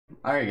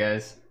Alright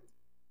guys,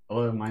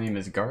 hello, my name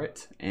is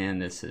Gawrit, and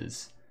this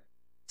is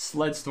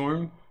Sled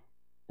Storm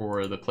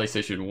for the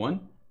PlayStation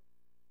 1.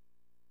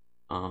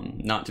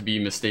 Not to be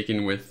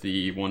mistaken with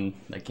the one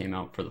that came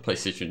out for the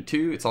PlayStation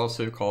 2, it's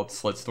also called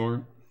Sled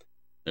Storm.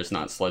 There's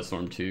not Sled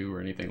Storm 2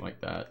 or anything like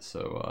that,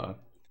 so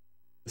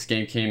this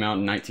game came out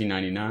in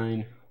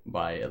 1999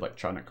 by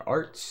Electronic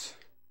Arts.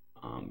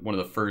 One of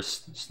the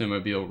first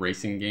snowmobile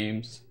racing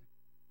games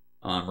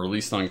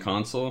released on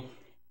console,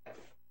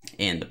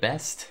 and the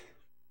best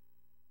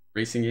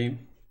racing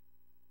game,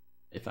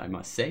 if I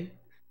must say.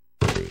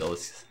 So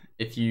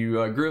if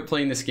you grew up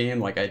playing this game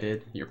like I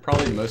did, you're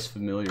probably most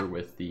familiar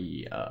with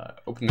the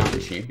Open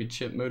Mountain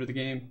Championship mode of the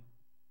game,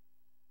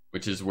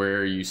 which is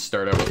where you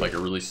start out with like a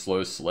really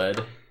slow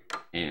sled,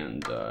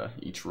 and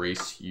each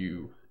race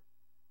you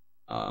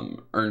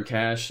earn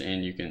cash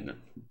and you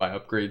can buy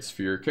upgrades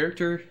for your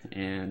character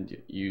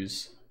and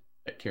use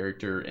that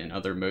character in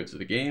other modes of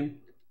the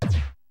game.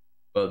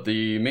 But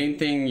the main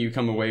thing you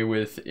come away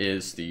with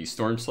is the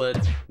Storm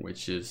Sled,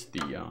 which is the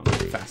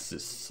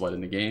fastest sled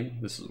in the game.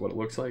 This is what it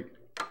looks like.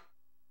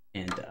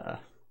 And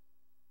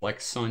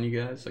flex on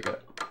you guys, I got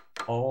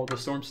all the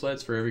Storm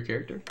Sleds for every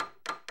character.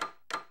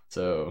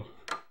 So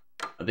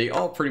they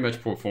all pretty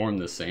much perform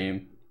the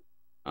same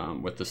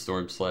with the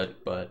Storm Sled,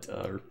 but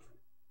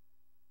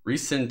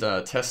recent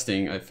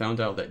testing, I found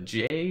out that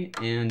Jay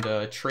and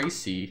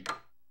Tracy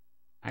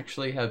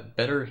actually have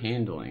better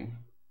handling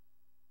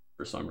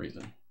for some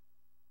reason,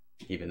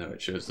 even though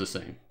it shows the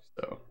same.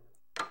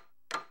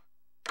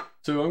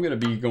 So I'm gonna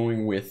be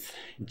going with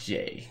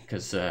Jay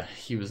because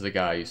he was the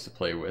guy I used to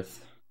play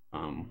with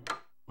when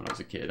I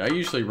was a kid. I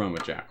usually run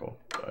with Jackal,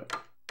 but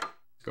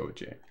let's go with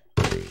Jay.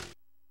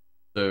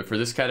 So for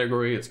this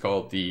category, it's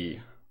called the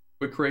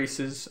Quick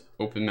Races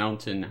Open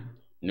Mountain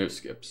No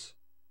Skips.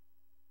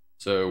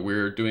 So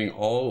we're doing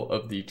all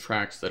of the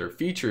tracks that are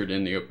featured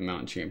in the Open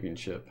Mountain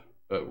Championship,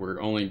 but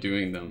we're only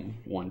doing them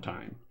one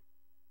time.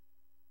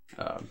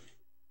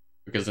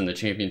 Because in the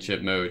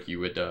championship mode, you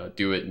would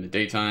do it in the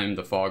daytime,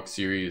 the fog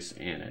series,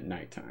 and at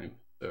nighttime.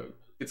 So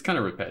it's kind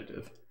of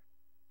repetitive.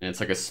 And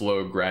it's like a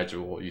slow,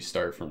 gradual, you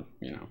start from,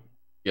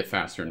 get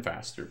faster and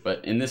faster.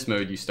 But in this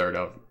mode, you start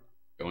out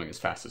going as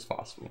fast as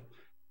possible.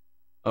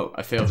 Oh,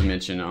 I failed to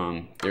mention,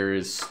 there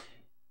is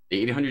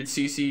the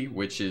 800cc,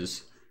 which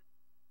is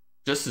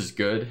just as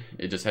good.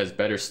 It just has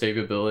better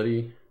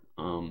stability,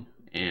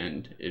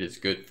 and it is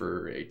good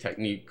for a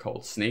technique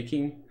called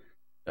snaking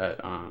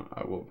that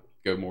I will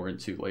go more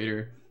into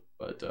later.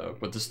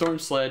 But with the Storm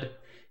Sled,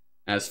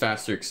 has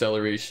faster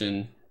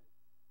acceleration,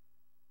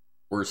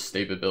 worse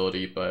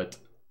stability, but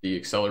the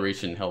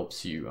acceleration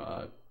helps you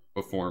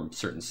perform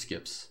certain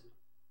skips.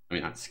 I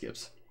mean, not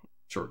skips,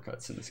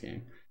 shortcuts in this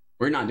game.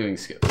 We're not doing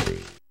skips.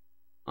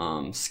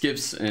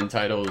 Skips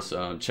entitles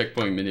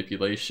checkpoint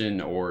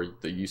manipulation or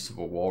the use of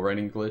a wall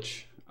riding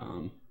glitch.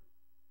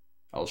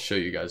 I'll show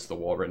you guys the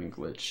wall riding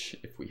glitch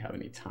if we have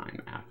any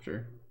time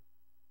after.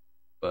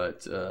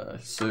 But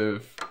so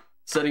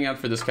setting up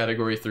for this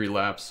category, 3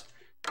 laps.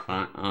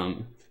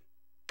 Time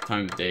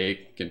of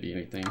day can be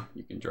anything.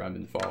 You can drive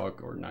in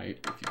fog or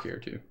night if you care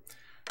to.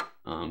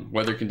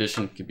 Weather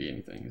condition can be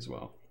anything as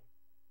well.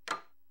 So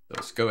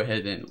let's go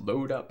ahead and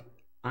load up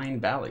Pine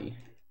Valley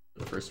for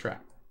the first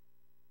track.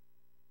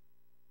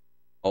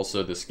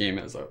 Also, this game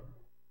has a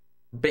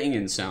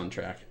banging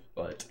soundtrack,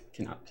 but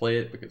cannot play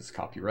it because it's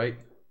copyright.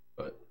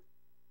 But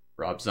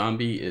Rob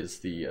Zombie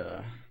is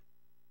the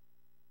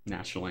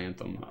national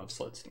anthem of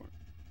Sled Storm.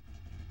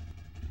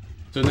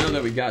 So now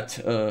that we got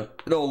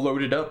it all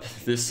loaded up,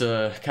 this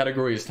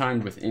category is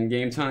timed with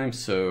in-game time,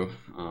 so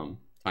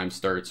time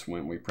starts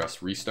when we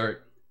press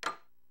restart.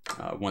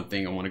 One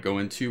thing I want to go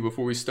into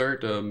before we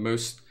start,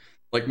 most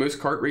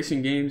kart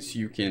racing games,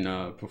 you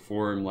can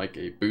perform like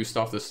a boost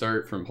off the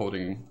start from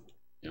holding,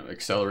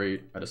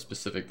 accelerate at a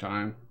specific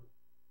time,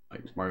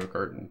 like Mario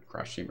Kart and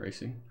Crash Team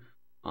Racing.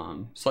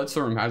 Sled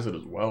Storm has it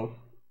as well,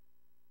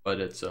 but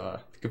it's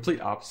the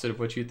complete opposite of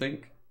what you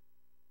think.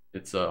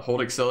 It's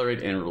hold,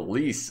 accelerate, and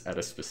release at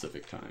a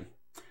specific time.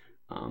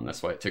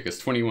 That's why it took us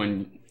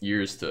 21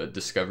 years to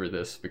discover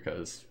this,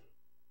 because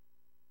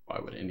why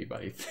would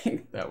anybody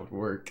think that would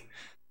work?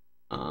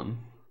 I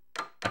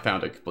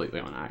found it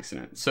completely on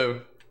accident.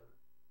 So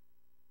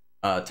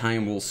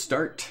time will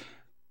start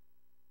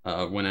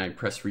when I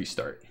press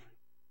restart.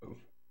 So,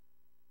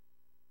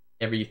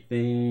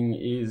 everything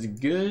is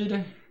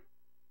good.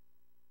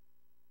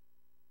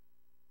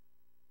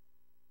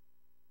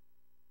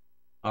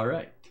 All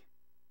right.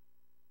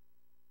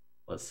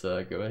 Let's go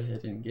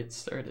ahead and get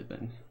started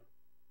then.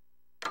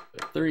 So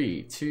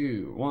 3,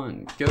 2,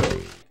 1, go.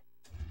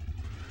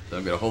 So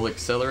I'm gonna hold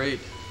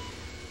accelerate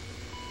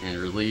and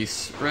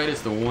release right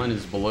as the 1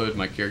 is below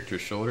my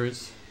character's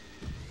shoulders.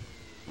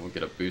 We'll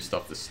get a boost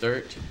off the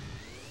start.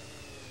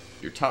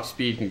 Your top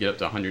speed can get up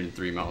to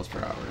 103 miles per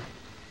hour.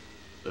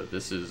 So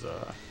this is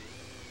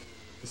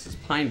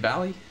Pine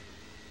Valley.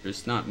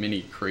 There's not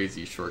many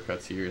crazy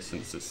shortcuts here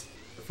since it's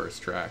the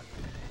first track.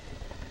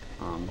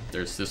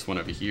 There's this one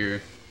over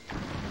here.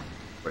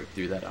 Break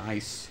through that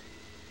ice.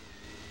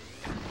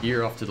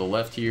 gear off to the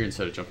left here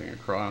instead of jumping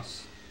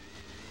across.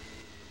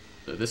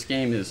 So this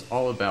game is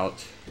all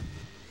about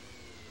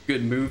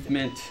good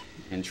movement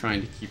and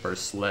trying to keep our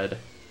sled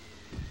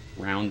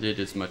rounded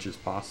as much as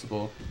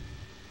possible.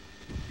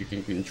 You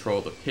can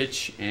control the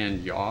pitch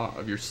and yaw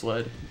of your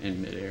sled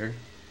in midair,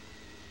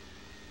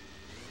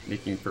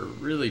 making for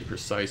really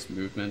precise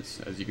movements.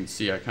 As you can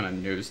see, I kind of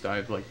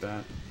nosedived like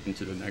that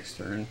into the next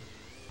turn.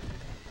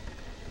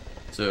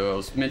 So I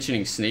was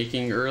mentioning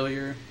snaking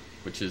earlier,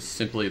 which is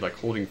simply like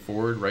holding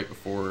forward right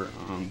before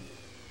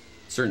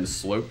certain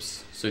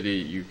slopes so that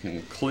you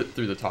can clip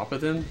through the top of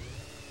them,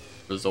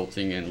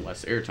 resulting in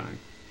less airtime.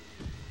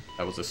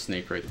 That was a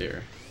snake right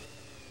there.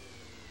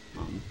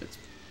 It's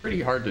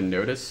pretty hard to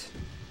notice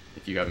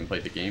if you haven't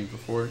played the game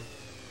before,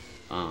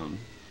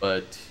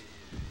 but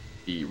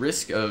the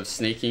risk of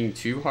snaking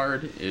too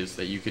hard is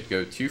that you could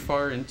go too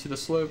far into the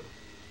slope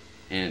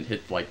and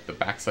hit like the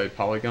backside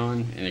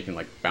polygon, and it can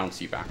like bounce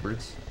you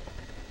backwards.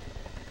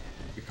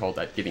 We call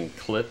that getting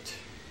clipped.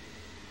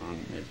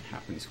 It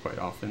happens quite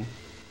often.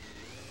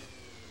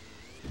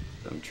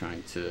 So I'm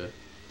trying to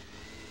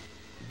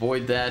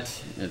avoid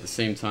that, and at the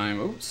same time,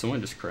 oh,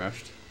 someone just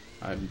crashed.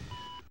 That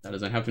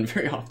doesn't happen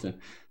very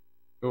often.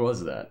 Who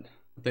was that?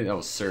 I think that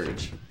was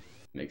Surge.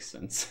 Makes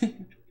sense.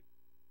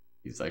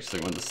 He's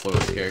actually one of the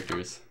slowest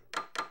characters.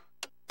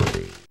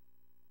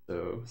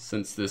 So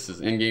since this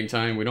is in-game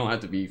time, we don't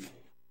have to be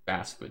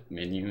fast with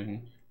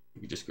menuing.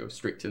 We can just go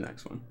straight to the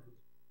next one.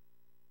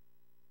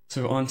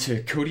 So on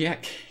to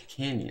Kodiak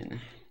Canyon.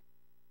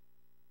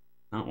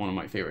 Not one of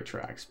my favorite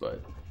tracks,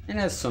 but it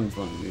has some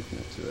fun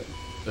movement to it.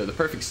 So the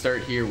perfect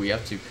start here, we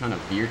have to kind of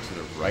veer to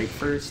the right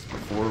first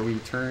before we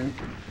turn.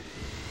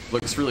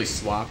 Looks really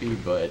sloppy,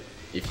 but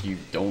if you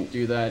don't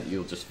do that,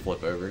 you'll just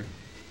flip over.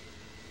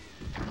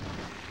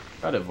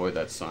 Try to avoid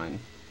that sign,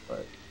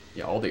 but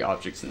yeah, all the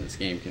objects in this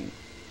game can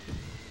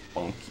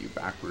bonk you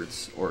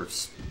backwards or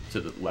to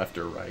the left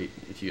or right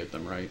if you hit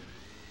them right.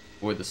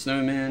 Avoid the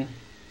snowman.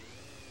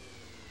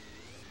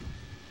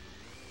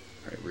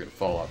 Alright, we're gonna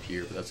fall off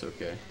here, but that's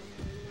okay.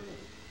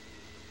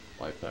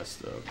 Fly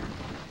past the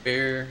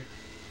bear,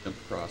 jump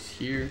across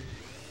here.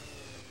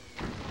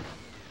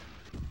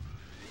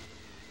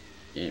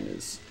 Game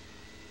is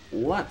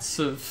lots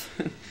of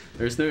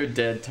there's no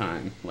dead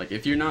time. Like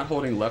if you're not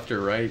holding left or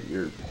right,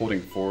 you're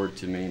holding forward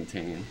to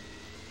maintain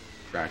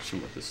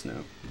traction with the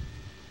snow.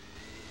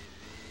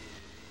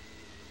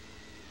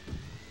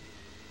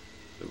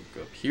 So we'll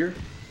go up here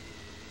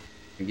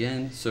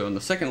again. So in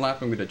the second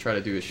lap, I'm going to try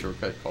to do a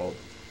shortcut called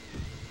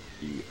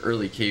the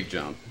early cave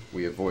jump.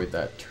 We avoid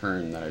that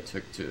turn that I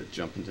took to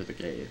jump into the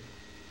cave.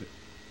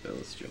 So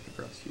let's jump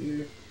across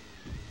here.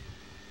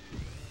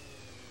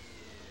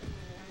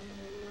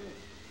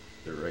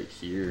 They're right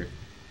here.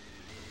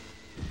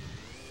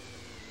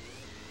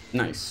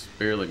 Nice,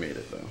 barely made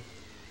it though.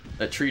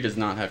 That tree does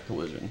not have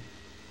collision.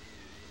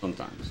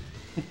 Sometimes.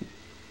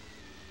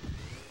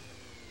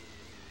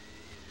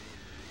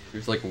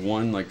 There's like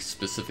one like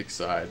specific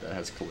side that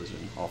has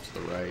collision off to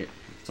the right.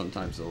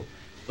 Sometimes it'll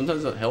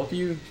help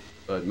you,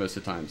 but most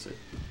of the times it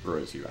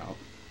throws you out.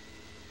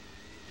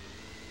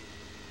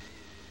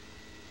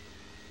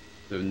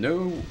 So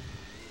no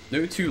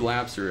two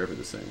laps are ever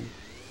the same.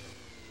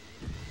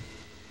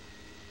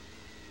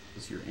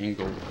 This is your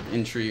angle of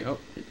entry. Oh,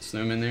 hit the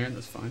snowman there,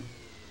 that's fine.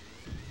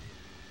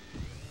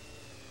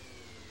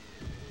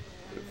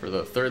 So for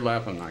the third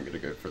lap, I'm not gonna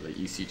go for the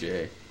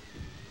ECJ.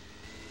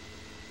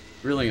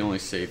 Really only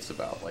saves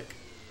about like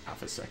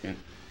half a second.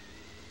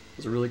 It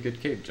was a really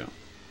good cave jump.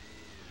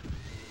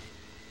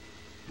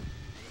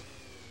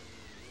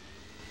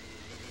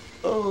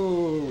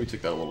 Oh, we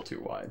took that a little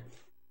too wide.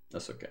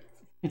 That's okay.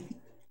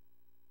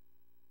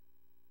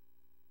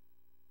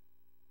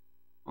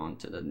 On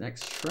to the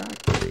next track.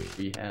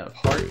 We have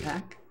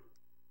Hardpack.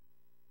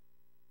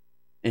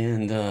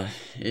 And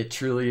it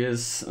truly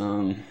is,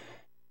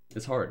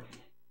 it's hard.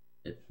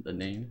 The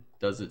name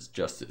does its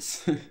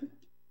justice. A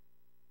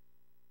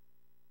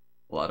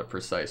lot of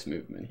precise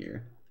movement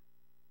here.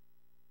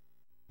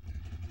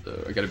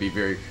 So I gotta be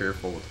very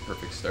careful with the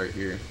perfect start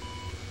here.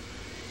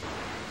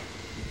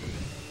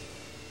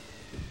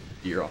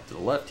 Veer off to the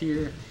left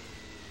here.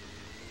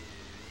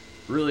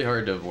 Really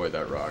hard to avoid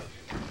that rock.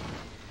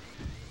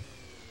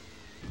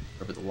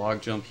 Over the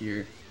log jump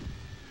here.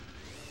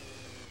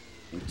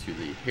 Into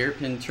the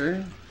hairpin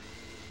turn.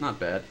 Not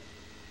bad.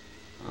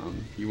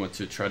 You want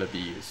to try to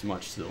be as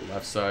much to the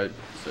left side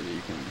so that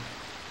you can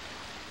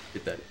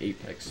get that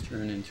apex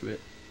turn into it.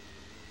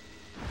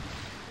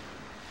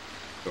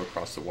 Go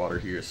across the water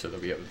here so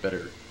that we have a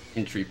better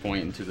entry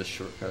point into the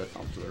shortcut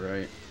off to the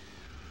right.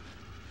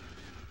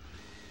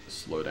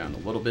 Slow down a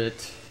little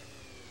bit.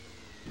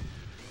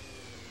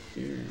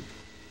 Here.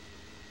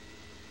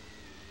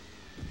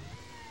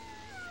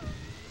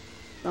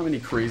 Not many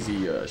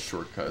crazy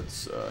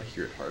shortcuts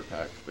here at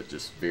Hardpack, but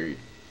just very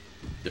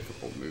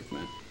difficult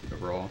movement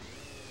overall.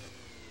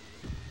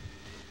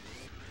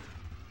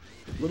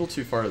 A little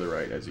too far to the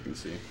right, as you can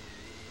see.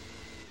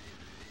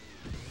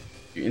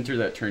 If you enter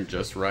that turn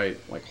just right,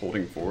 like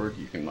holding forward,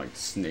 you can like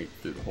snake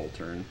through the whole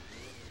turn.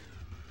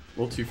 A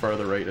little too far to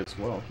the right as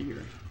well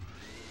here.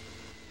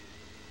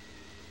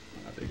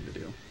 Not that big of a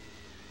deal.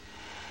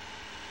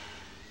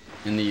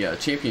 In the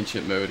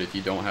championship mode, if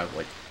you don't have,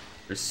 like,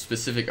 there's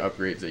specific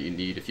upgrades that you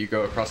need. If you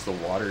go across the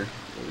water,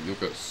 you'll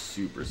go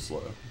super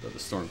slow, but the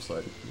storm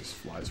sled just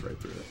flies right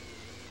through it.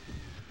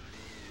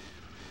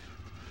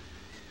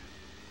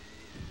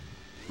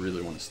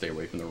 Really want to stay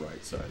away from the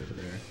right side over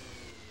there.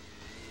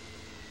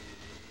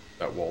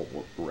 That wall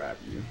will grab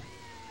you.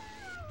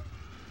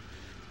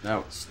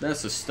 Now,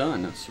 that's a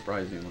stun,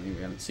 surprisingly.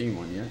 We haven't seen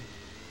one yet.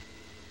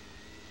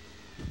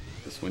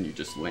 This one you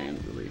just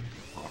land really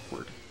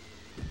awkward.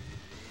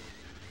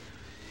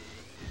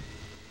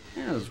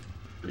 Yeah, that was a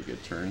pretty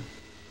good turn.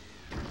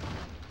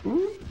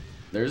 Ooh,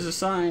 there's a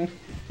sign.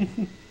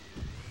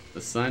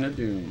 The sign of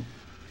doom.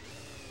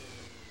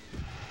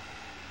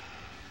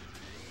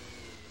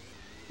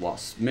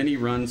 Lost many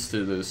runs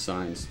to those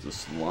signs,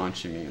 just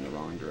launching me in the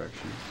wrong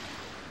direction.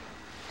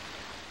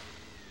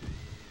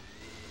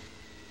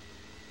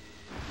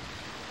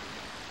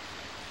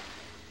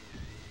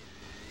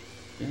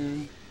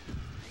 And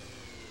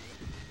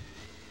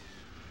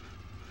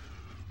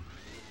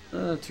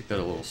took that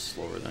a little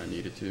slower than I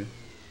needed to.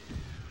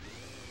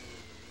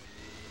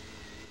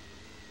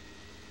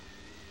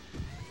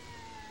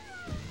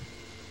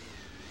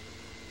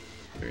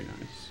 Very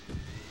nice.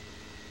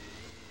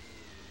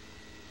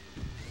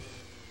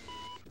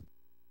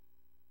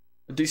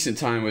 A decent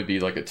time would be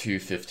like a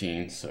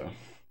 2:15, so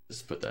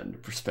just put that into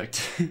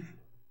perspective.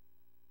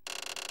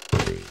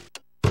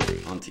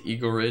 On to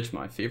Eagle Ridge,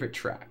 my favorite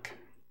track.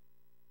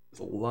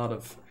 There's a lot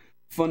of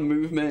fun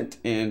movement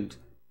and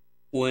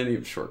plenty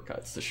of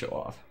shortcuts to show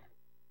off.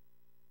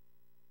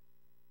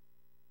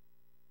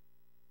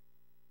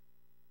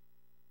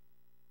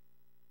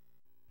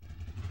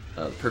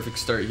 Perfect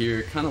start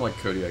here, kind of like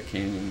Kodiak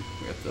Canyon.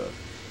 We have to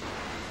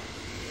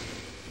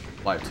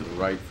fly to the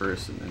right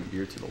first and then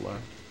veer to the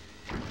left.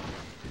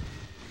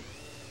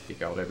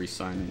 Take out every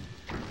sign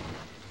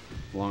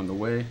along the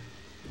way.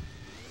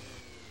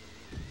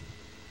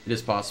 It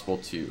is possible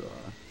to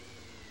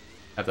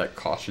have that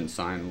caution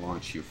sign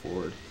launch you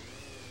forward,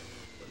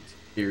 but it's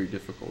very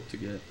difficult to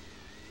get.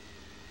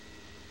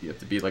 You have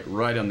to be like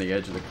right on the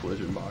edge of the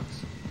collision box.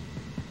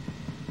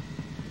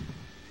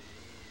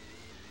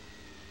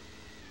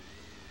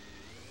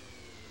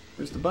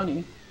 Where's the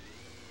bunny?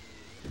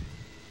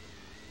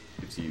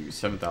 Gives you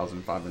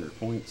 7,500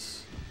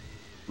 points.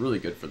 Really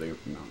good for the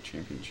Open Mountain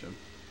Championship.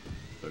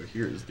 So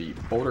here is the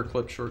boulder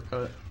clip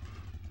shortcut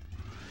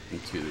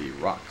into the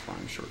rock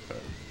climb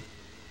shortcut.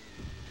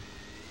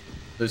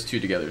 Those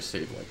two together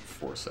save like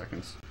 4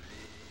 seconds.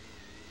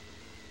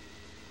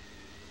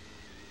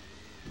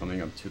 Coming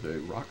up to the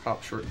rock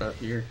hop shortcut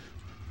here.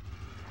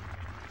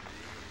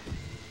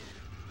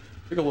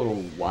 Took a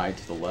little wide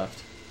to the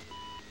left.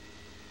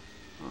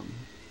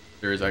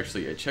 There is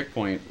actually a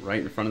checkpoint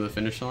right in front of the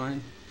finish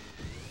line.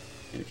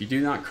 And if you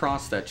do not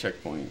cross that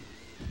checkpoint,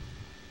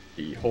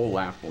 the whole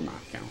lap will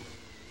not count.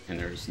 And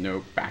there's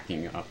no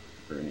backing up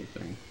or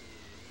anything.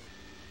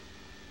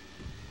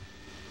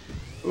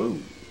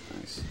 Ooh,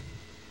 nice.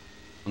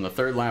 On the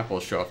third lap, we'll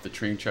show off the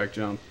train track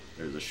jump.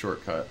 There's a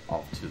shortcut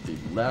off to the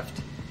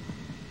left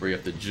where you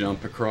have to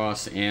jump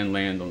across and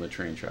land on the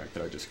train track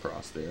that I just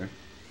crossed there.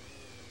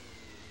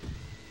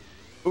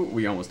 Ooh,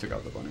 we almost took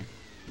out the bunny.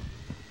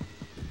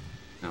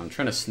 Now I'm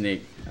trying to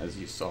snake, as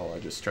you saw, I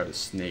just tried to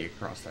snake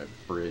across that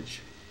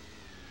bridge.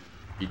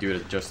 If you do it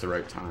at just the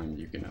right time,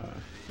 you can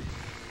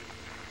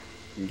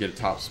get a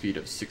top speed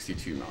of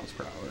 62 miles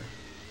per hour.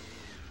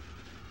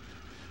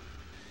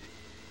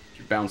 If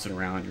you're bouncing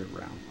around, you're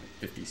around like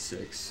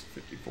 56,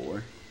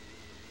 54.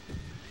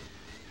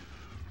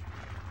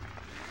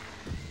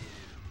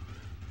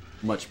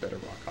 Much better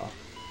rock hop.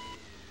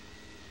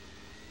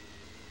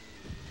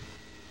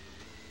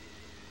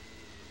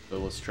 So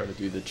let's try to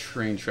do the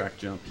train track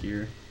jump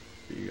here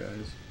for you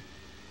guys.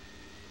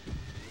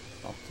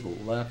 Off to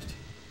the left.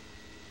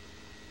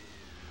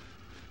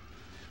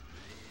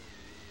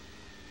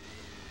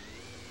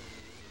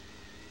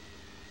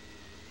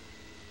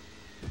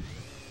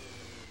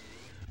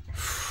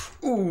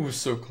 Ooh,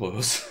 so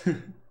close.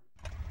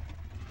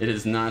 It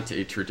is not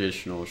a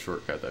traditional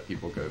shortcut that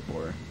people go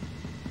for.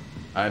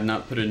 I have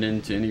not put it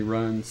into any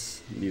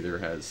runs, neither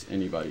has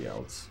anybody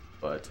else.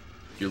 But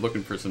if you're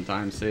looking for some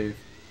time save,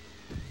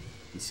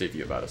 it can save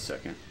you about a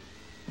second.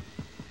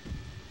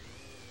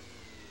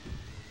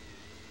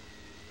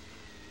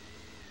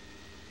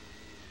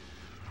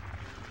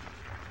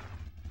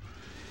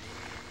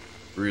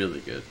 Really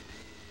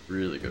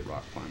good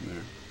rock climb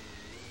there.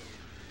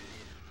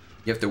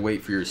 You have to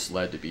wait for your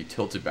sled to be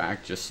tilted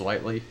back just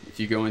slightly. If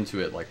you go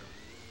into it like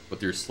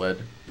with your sled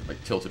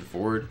like tilted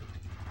forward,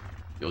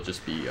 you'll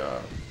just be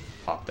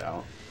popped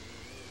out.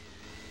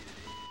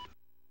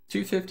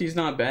 250 is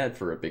not bad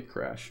for a big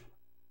crash.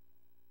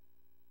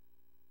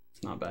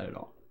 It's not bad at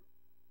all.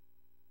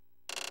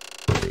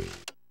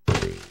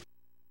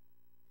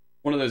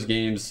 One of those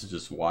games,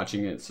 just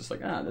watching it, it's just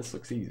like, ah, this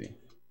looks easy.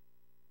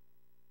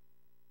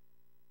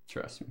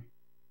 Trust me.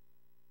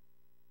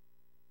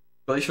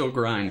 Glacial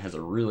Grind has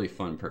a really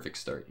fun perfect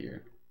start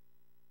here.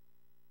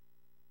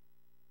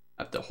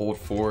 I have to hold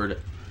forward,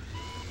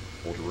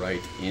 hold right,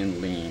 and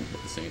lean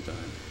at the same time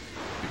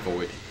to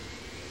avoid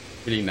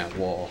hitting that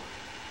wall.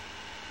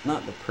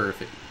 Not the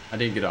perfect. I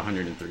didn't get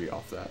 103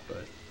 off that,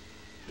 but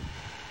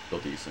still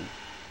decent.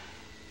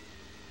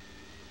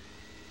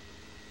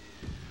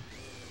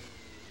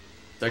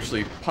 It's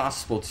actually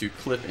possible to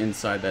clip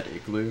inside that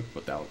igloo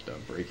without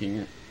breaking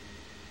it.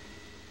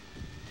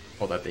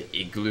 Call that the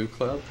Igloo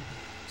Club.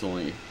 It's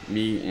only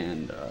me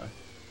and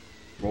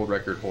world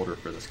record holder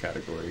for this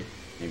category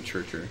named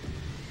Churcher.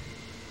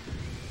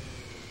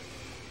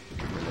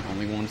 We're the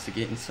only ones to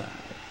get inside.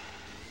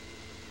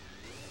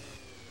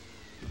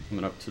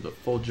 Coming up to the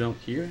full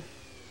jump here.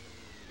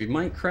 We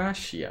might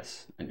crash.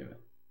 Yes, I knew it.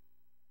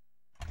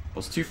 I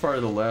was too far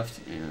to the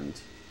left and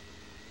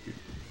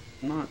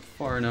not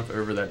far enough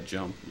over that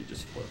jump. You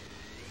just flip.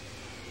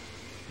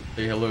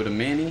 Say hello to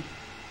Manny.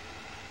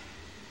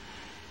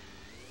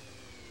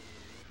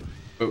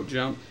 Boat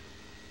jump.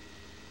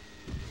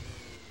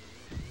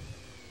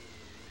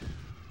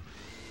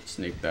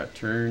 Snake that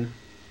turn.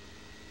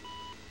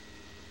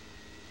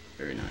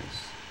 Very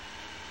nice.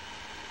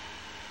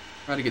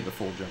 Try to get the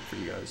full jump for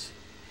you guys.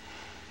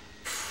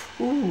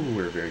 Ooh,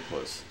 we're very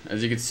close.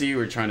 As you can see,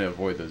 we're trying to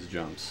avoid those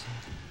jumps.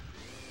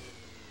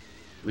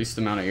 Least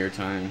amount of air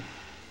time,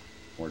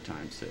 more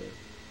time saved.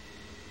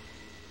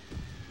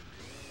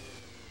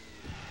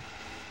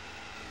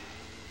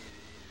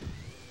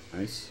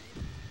 Nice.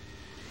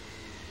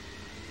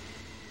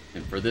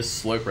 And for this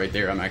slope right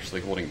there, I'm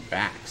actually holding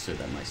back so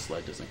that my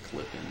sled doesn't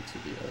clip into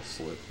the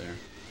slope there.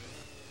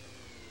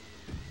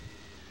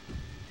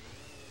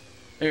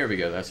 There we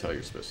go, that's how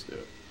you're supposed to do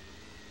it.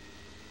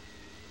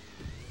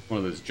 One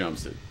of those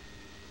jumps that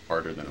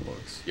harder than it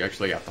looks. You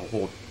actually have to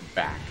hold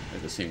back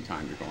at the same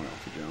time you're going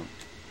off the jump.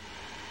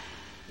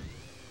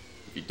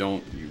 If you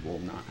don't, you will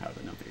not have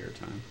enough air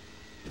time.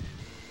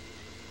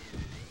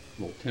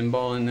 Little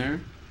pinball in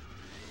there.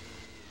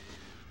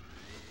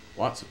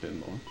 Lots of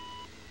pinball.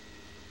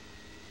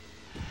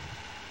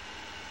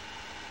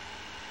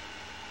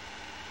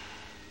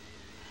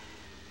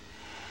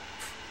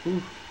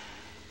 Whew.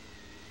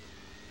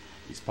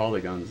 These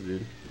polygons,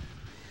 dude.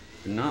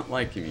 They're not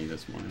liking me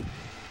this morning.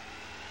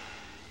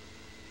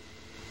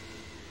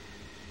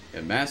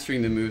 Yeah,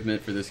 mastering the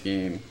movement for this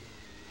game,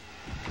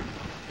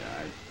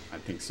 yeah, I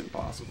think it's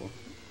impossible.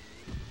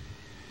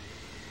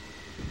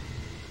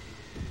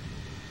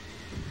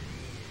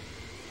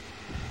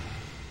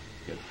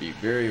 You have to be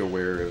very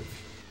aware of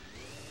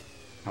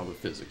how the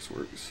physics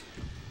works.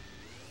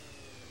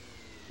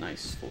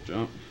 Nice, full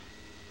jump.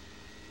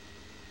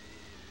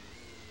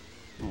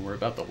 Oh, we're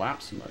about to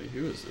lap somebody.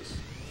 Who is this?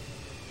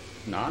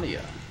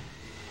 Nadia.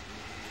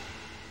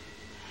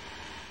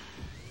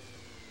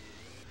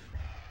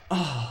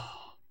 Oh.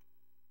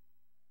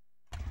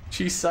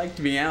 She psyched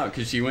me out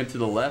because she went to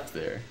the left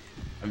there.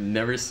 I've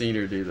never seen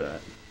her do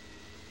that.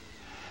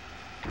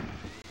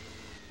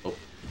 Oh.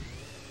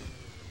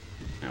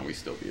 Now we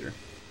still beat her.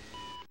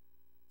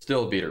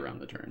 Still beat her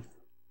around the turn.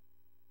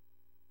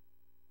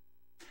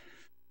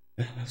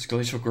 That's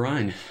Glacial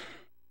Grind.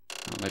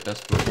 Not my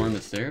best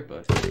performance there,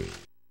 but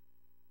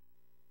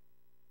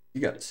you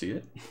got to see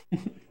it.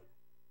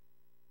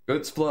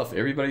 Goat's Bluff,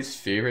 everybody's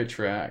favorite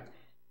track.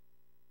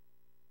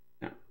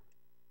 Now,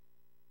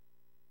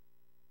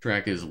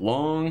 track is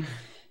long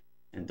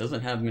and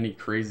doesn't have many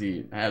crazy.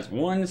 It has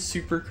one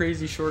super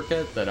crazy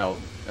shortcut that I'll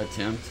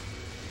attempt,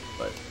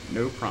 but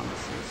no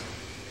promises.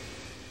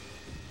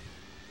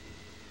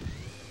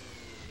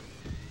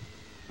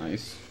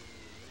 Nice.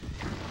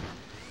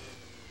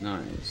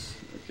 Nice.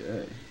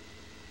 Okay.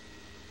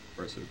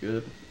 Far so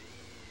good.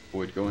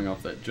 Avoid going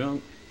off that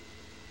jump.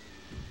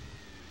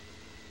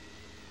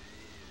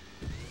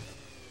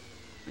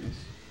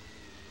 Nice.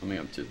 Coming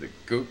up to the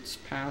Goats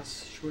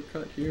Pass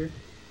shortcut here.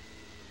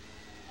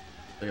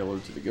 Say hello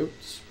to the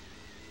goats.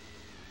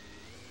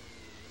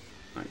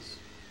 Nice.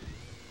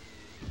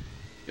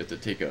 You have to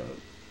take a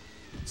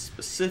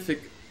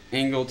specific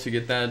angle to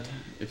get that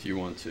if you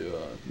want to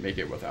make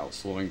it without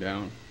slowing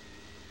down.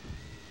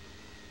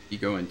 If you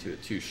go into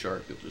it too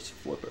sharp, you'll just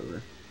flip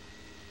over.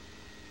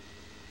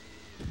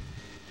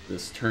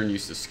 This turn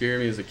used to scare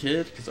me as a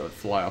kid because I would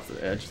fly off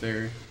the edge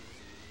there.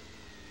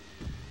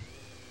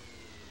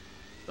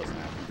 Doesn't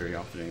happen very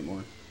often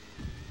anymore.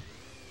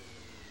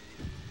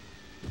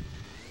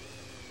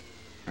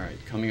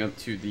 Alright, coming up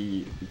to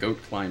the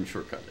Goat Climb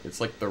shortcut.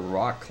 It's like the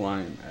rock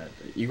climb at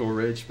Eagle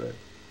Ridge, but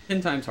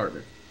 10 times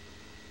harder.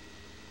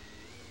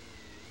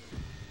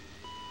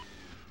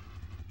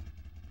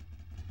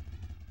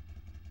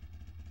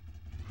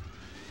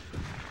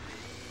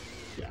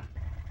 Yeah,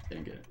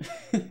 didn't get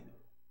it.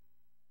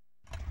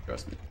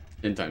 Trust me,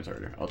 10 times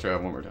harder. I'll try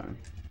it one more time.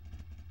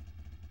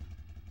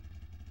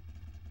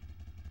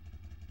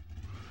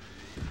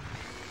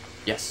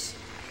 Yes,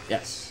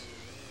 yes.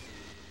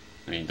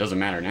 I mean, it doesn't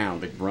matter now.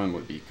 The run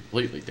would be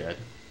completely dead.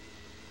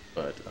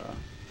 But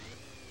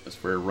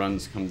that's where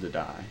runs come to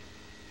die.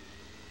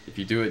 If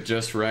you do it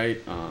just right,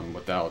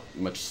 without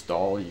much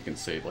stall, you can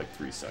save like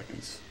 3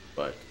 seconds.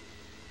 But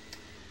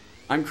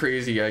I'm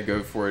crazy, I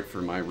go for it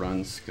for my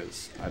runs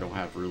because I don't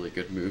have really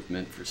good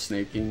movement for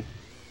snaking.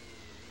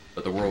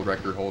 But the world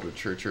record holder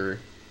Churcher,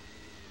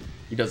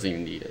 he doesn't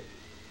even need it.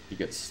 He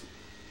gets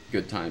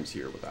good times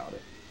here without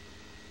it.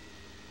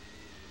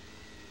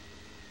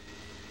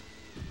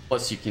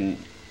 Plus you can,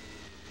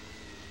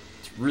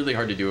 it's really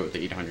hard to do it with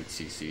the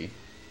 800cc.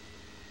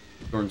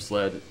 Storm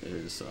Sled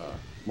is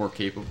more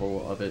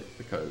capable of it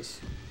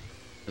because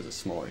it has a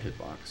smaller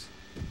hitbox.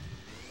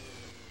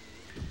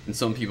 And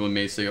some people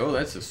may say, oh,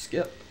 that's a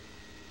skip.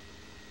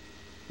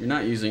 You're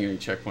not using any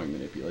checkpoint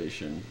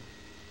manipulation,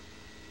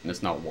 and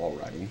it's not wall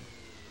riding.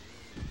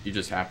 You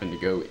just happen to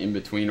go in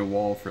between a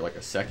wall for like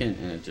a second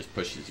and it just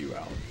pushes you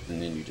out,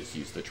 and then you just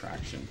use the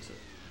traction to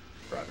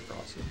drive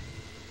across it.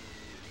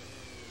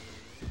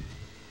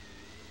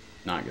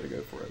 Not gonna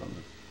go for it on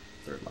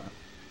the third lap.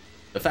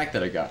 The fact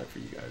that I got it for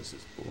you guys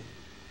is cool.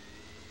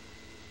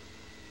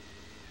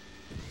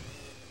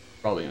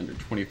 Probably under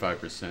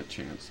 25%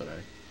 chance that I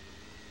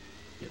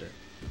get it.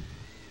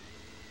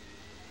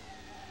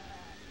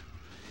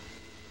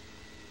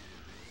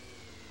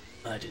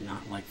 I did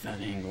not like that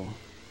angle.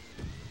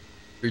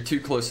 If you're too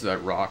close to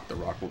that rock, the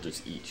rock will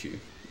just eat you,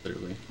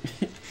 literally.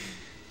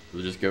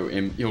 It'll just go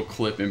in, you'll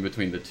clip in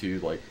between the two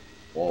like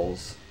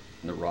walls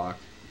and the rock,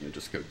 you'll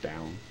just go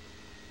down.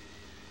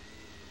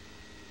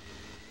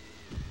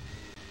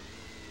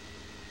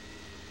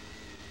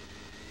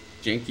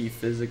 Janky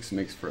physics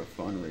makes for a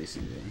fun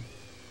racing game.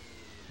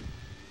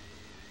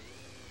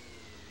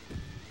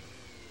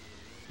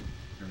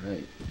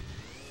 Alright.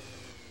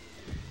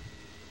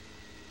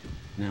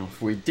 Now,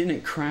 if we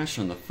didn't crash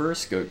on the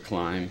first goat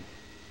climb,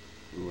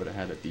 we would have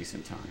had a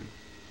decent time.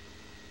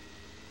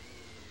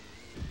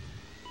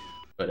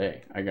 But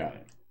hey, I got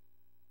it.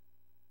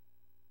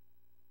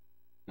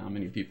 Not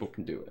many people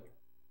can do it.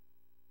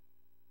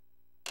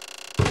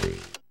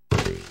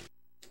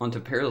 On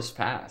to Perilous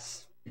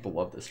Pass. People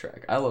love this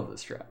track. I love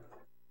this track.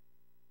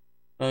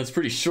 It's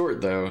pretty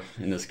short though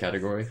in this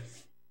category.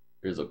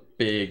 There's a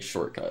big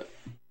shortcut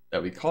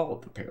that we call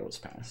the Perilous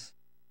Pass.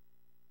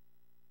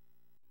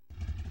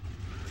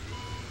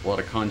 A lot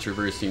of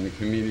controversy in the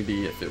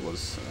community if it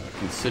was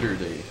considered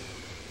a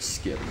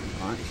skip or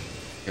not,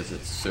 because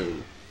it's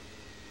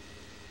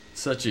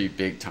such a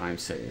big time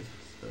save.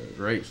 So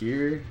right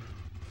here,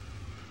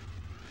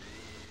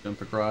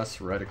 jump across,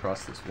 right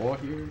across this wall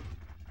here.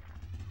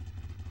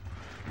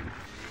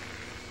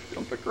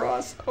 Jump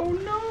across. Oh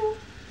no!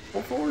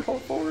 Hold forward,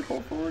 hold forward,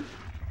 hold forward.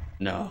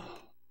 No.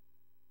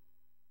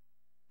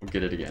 We'll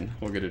get it again.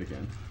 We'll get it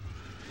again.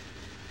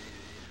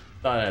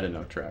 Thought I had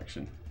enough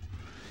traction.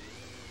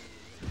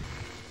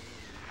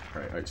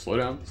 Alright, slow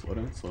down, slow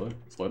down, slow down,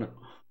 slow down.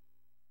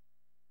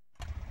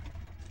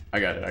 I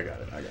got it, I got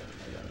it, I got it,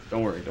 I got it.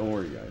 Don't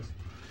worry, guys.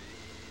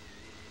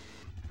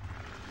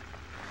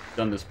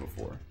 Done this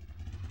before.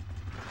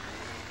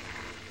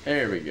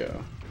 There we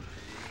go.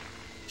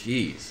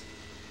 Jeez.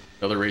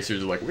 Other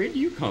racers are like, where do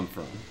you come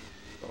from?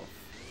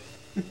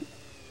 Oh.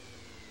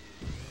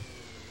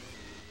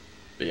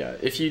 But yeah,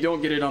 if you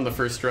don't get it on the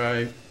first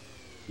try,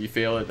 you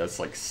fail it, that's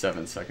like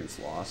 7 seconds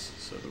lost,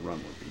 so the run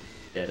would be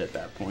dead at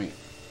that point.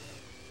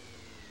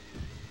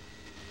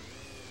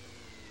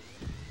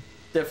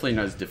 Definitely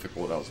not as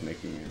difficult as I was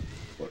making it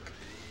look.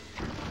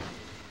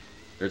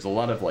 There's a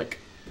lot of like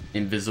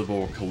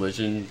invisible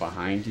collision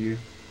behind you,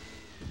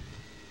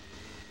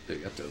 so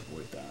you have to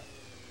avoid that.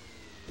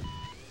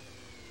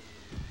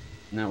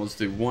 And that was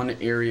the one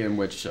area in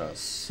which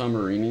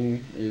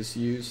submarining is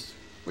used,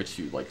 which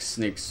you like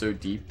snake so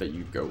deep that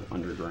you go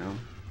underground.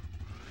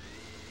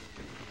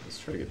 Let's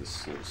try to get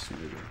this a little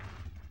smoother.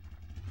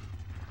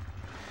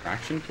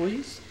 Traction,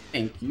 please.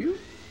 Thank you.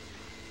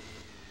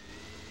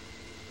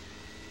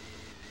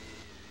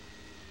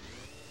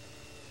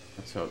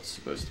 That's how it's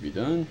supposed to be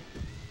done.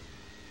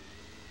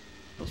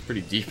 That was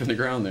pretty deep in the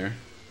ground there.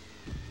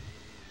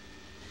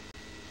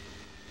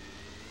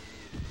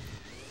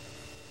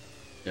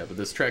 Yeah, but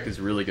this track is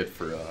really good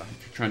for if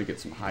you're trying to get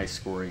some high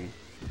scoring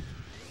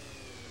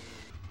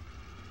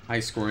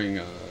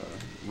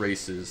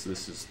races.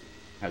 This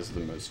has the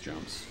most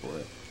jumps for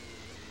it.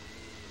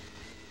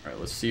 All right,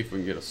 let's see if we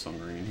can get a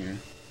submarine here.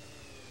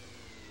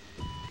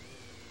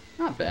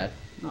 Not bad,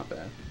 not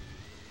bad.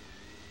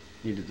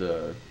 Needed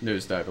to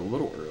nosedive a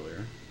little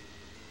earlier.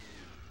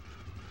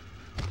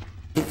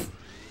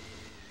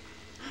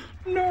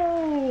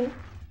 No!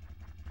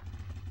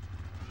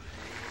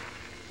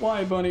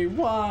 Why, bunny?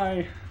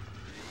 Why?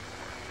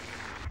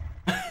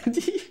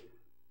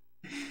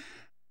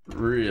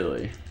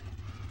 Really?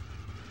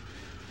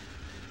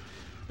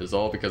 It's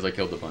all because I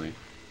killed the bunny.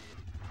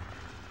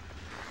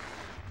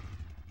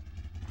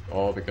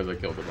 All because I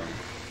killed the bunny.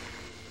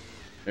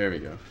 There we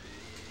go.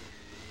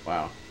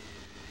 Wow.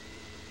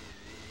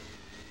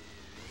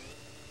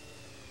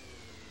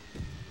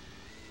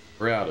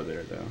 We're out of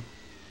there though.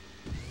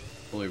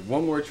 Only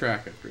one more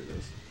track after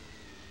this.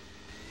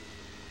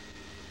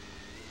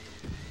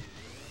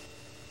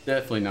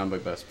 Definitely not my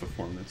best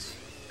performance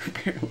for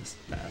Perilous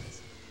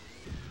Pass.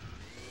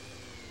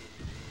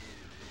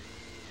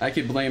 I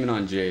could blame it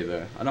on Jay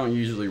though. I don't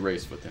usually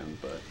race with him,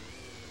 but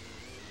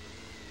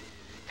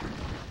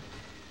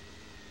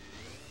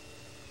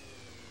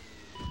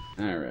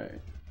Alright.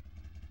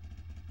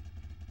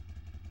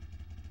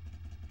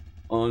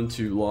 On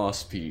to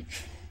Lost Peak,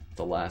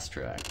 the last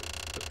track.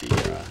 But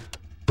the,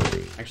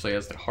 actually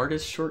has the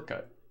hardest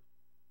shortcut.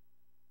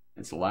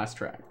 It's the last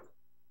track.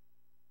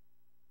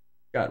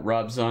 Got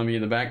Rob Zombie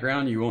in the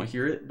background, you won't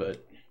hear it,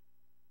 but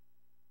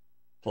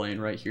playing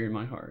right here in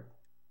my heart.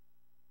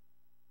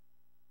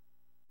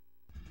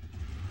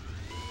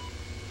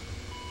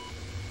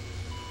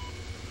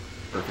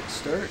 Perfect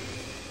start.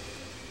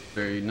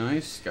 Very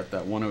nice. Got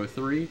that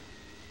 103.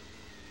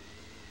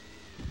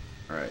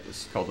 Alright,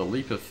 this is called the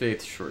Leap of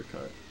Faith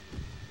shortcut.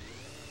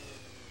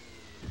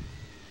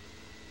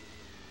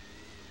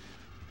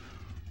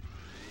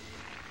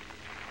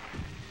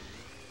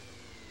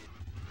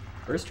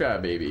 First try,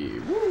 baby.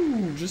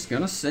 Woo! Just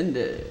gonna send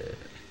it.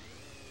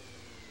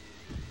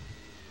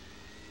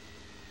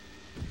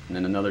 And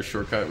then another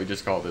shortcut. We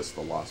just call this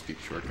the Lost Peak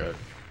shortcut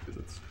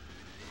because it's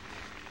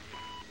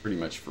pretty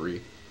much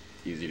free.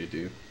 Easy to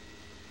do.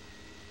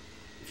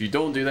 If you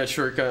don't do that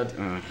shortcut,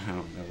 I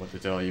don't know what to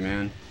tell you,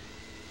 man.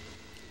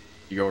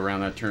 You go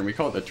around that turn. We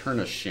call it the turn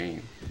of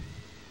shame.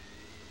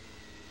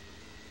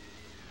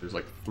 There's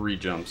like 3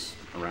 jumps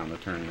around the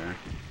turn there.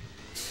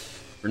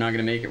 We're not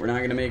gonna make it. We're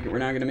not gonna make it. We're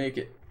not gonna make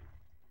it.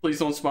 Please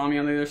don't spawn me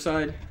on the other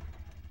side.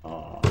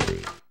 Aww.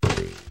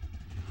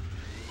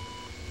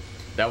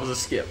 That was a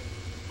skip.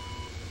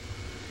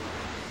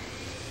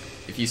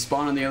 If you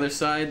spawn on the other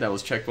side, that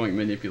was checkpoint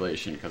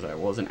manipulation because I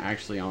wasn't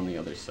actually on the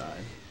other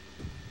side.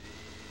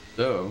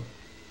 So,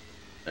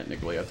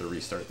 technically I have to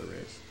restart the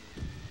race.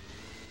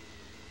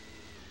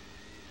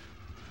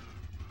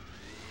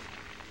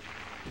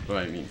 What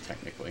do I mean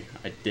technically?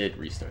 I did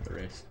restart the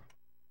race.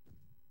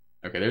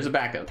 Okay, there's a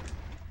backup.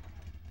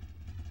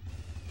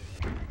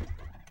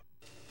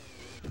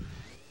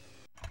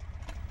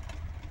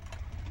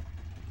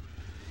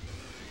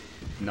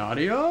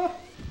 Nadia?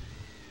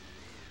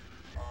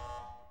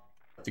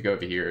 To go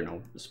over here and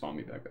it'll spawn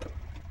me back up.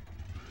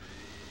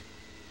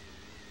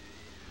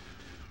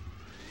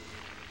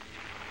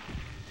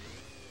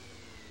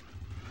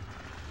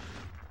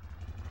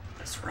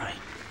 That's right.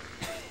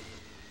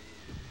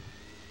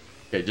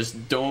 Okay,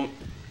 just don't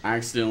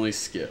accidentally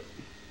skip.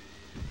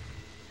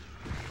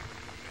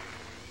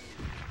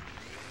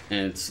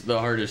 And it's the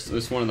hardest,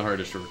 it's one of the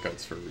hardest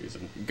shortcuts for a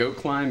reason. Goat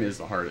climb is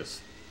the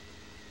hardest.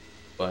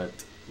 But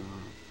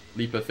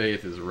Leap of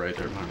Faith is right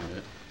there behind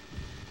it.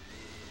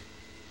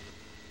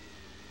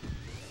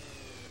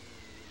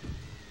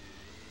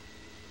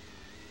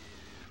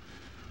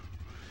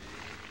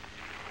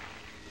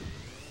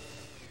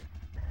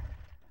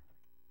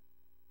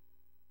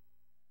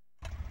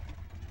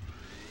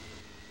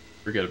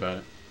 Forget about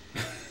it.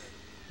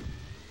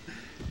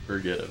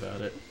 Forget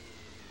about it.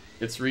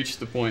 It's reached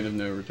the point of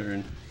no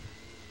return.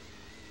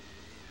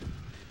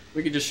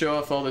 We could just show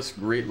off all this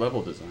great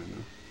level design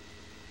though.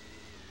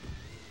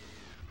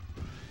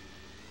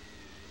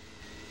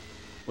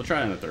 We'll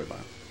try it on the 3rd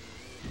lap.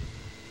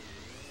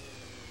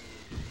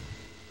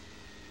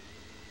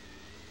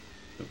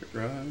 Perfect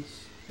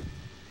rise.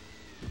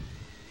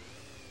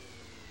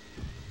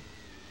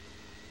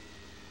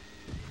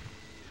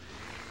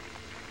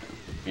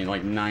 I mean,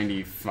 like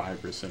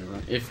 95%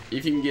 run. If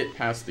you can get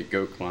past the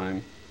goat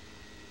climb,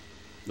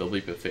 the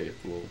Leap of Faith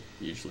will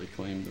usually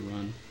claim the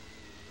run.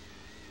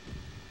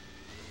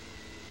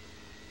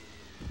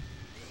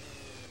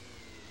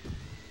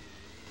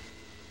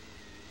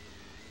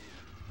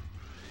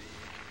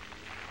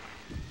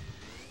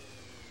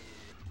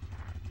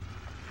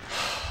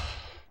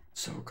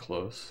 So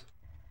close.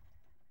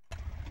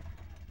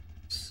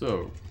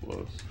 So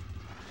close.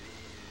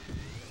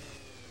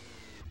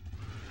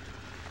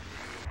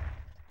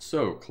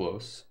 So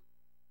close.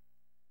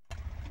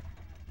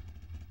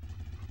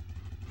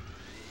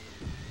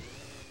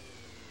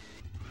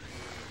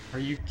 Are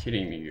you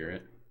kidding me,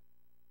 Gawrit?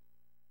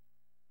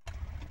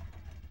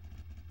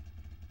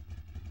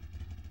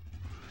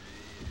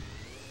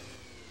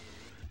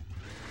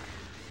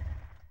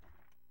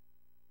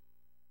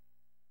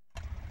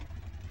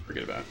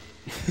 Forget about it.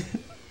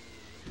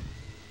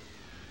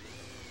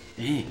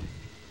 Dang.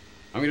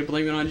 I'm gonna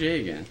blame it on Jay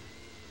again.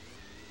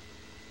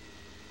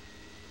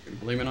 I'm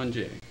gonna blame it on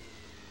Jay.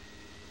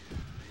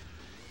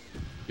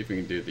 See if we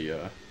can do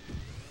the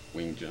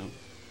wing jump.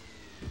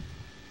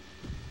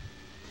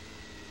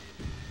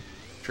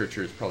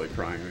 Churcher is probably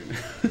crying right now.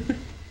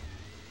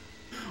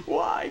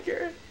 Why,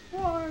 Gawrit?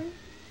 Why?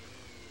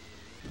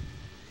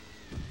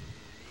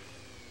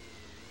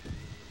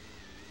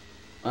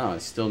 Wow, I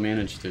still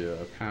managed to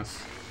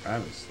pass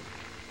Travis.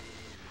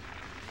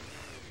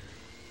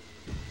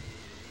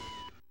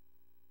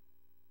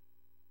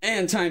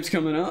 And time's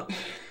coming up.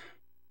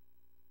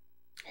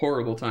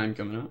 Horrible time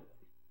coming up.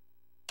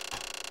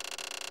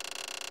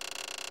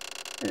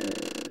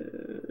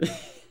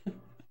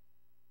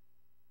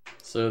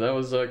 So that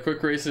was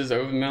quick races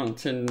over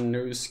mountain,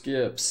 no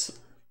skips.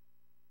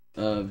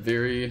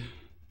 Very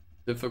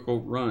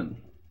difficult run,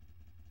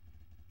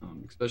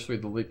 especially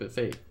the Leap of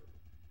Faith.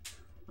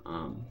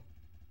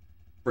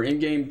 For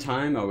in-game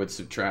time, I would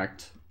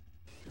subtract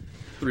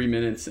 3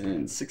 minutes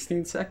and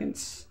 16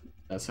 seconds.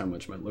 That's how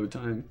much my load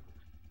time.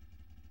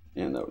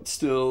 And that would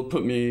still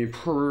put me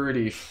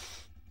pretty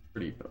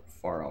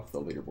far off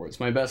the leaderboards.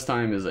 My best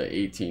time is at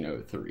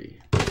 18:03.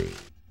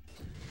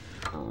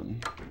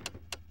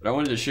 But I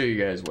wanted to show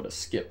you guys what a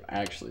skip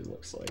actually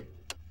looks like,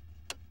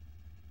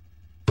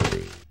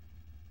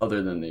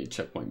 other than the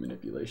checkpoint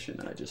manipulation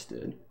that I just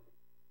did.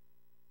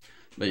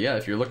 But yeah,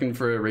 if you're looking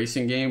for a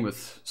racing game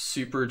with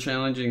super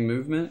challenging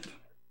movement,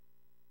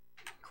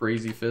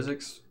 crazy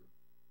physics,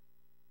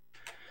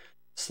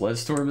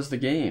 Sledstorm is the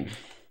game.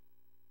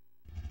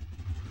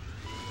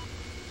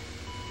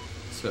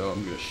 So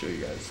I'm going to show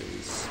you guys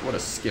what a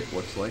skip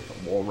looks like,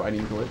 a wall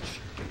riding glitch.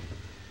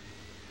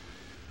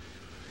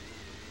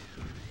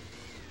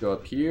 Go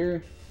up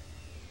here,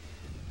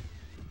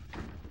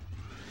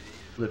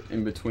 flip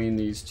in between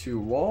these two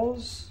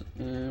walls,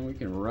 and we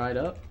can ride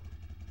up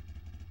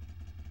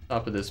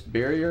top of this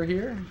barrier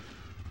here,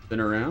 spin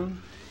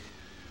around,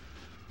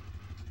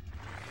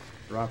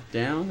 drop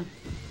down,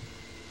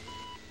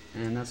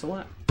 and that's a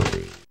lap.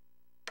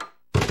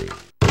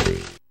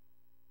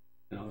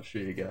 And I'll show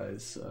you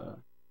guys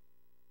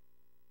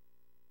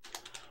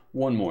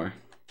one more.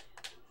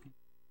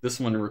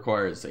 This one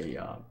requires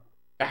a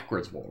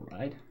backwards wall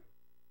ride.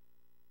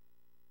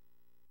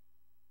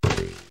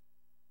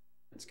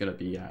 It's gonna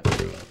be at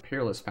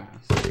Peerless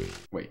Pass.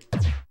 Wait,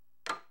 I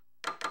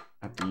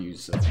have to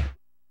use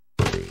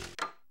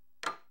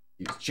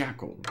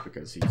Jackal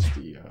because he's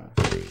the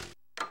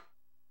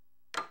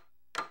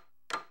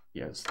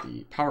he has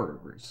the power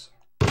overs.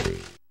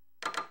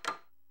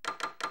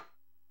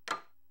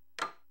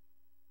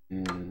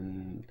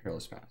 And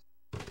Peerless Pass.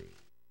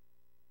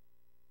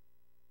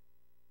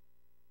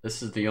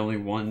 This is the only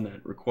one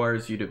that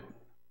requires you to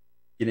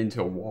get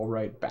into a wall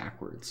ride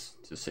backwards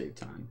to save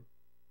time.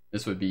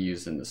 This would be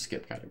used in the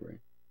skip category.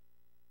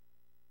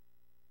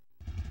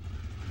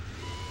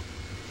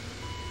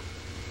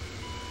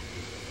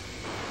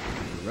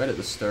 Right at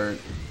the start,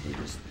 we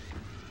just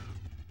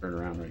turn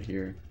around right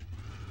here,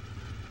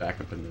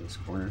 back up into this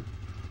corner,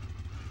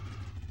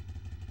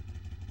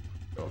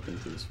 go up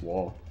into this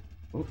wall.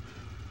 Oh.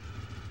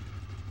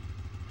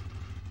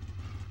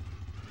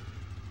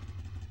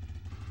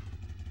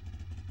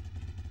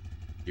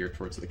 Gear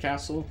towards the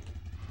castle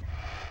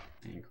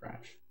and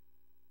crash.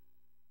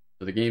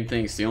 So the game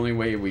thinks the only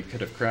way we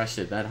could have crashed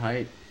at that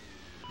height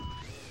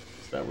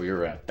is that we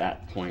were at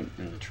that point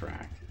in the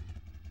track.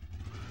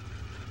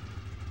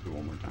 Do it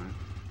one more time.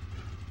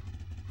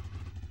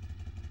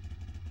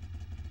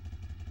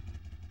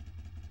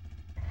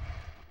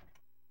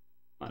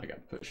 Might have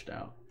got pushed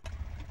out.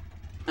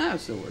 Ah, it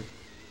still worked.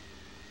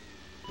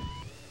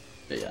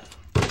 But yeah,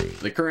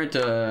 the current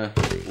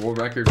world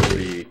record for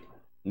the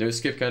no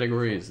skip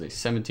category is a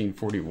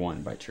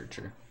 1741 by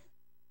Churcher,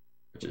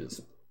 which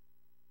is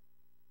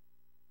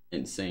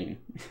insane.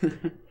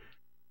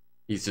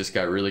 He's just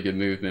got really good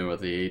movement with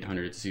the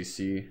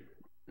 800cc,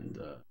 and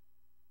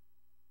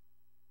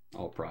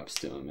all props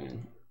to him,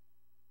 man.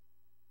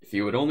 If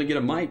he would only get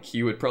a mic,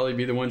 he would probably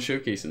be the one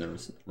showcasing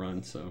the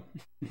run. So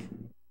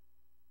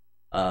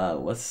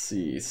let's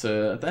see,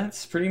 so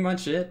that's pretty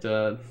much it.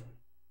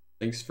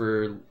 Thanks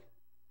for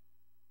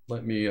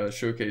letting me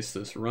showcase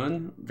this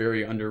run.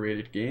 Very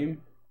underrated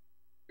game,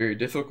 very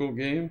difficult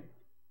game.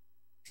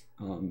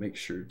 Make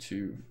sure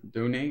to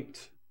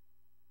donate.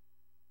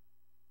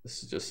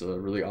 This is just a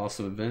really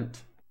awesome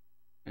event,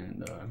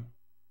 and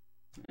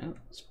yeah,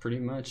 that's pretty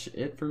much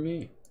it for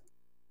me.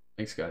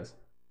 Thanks, guys.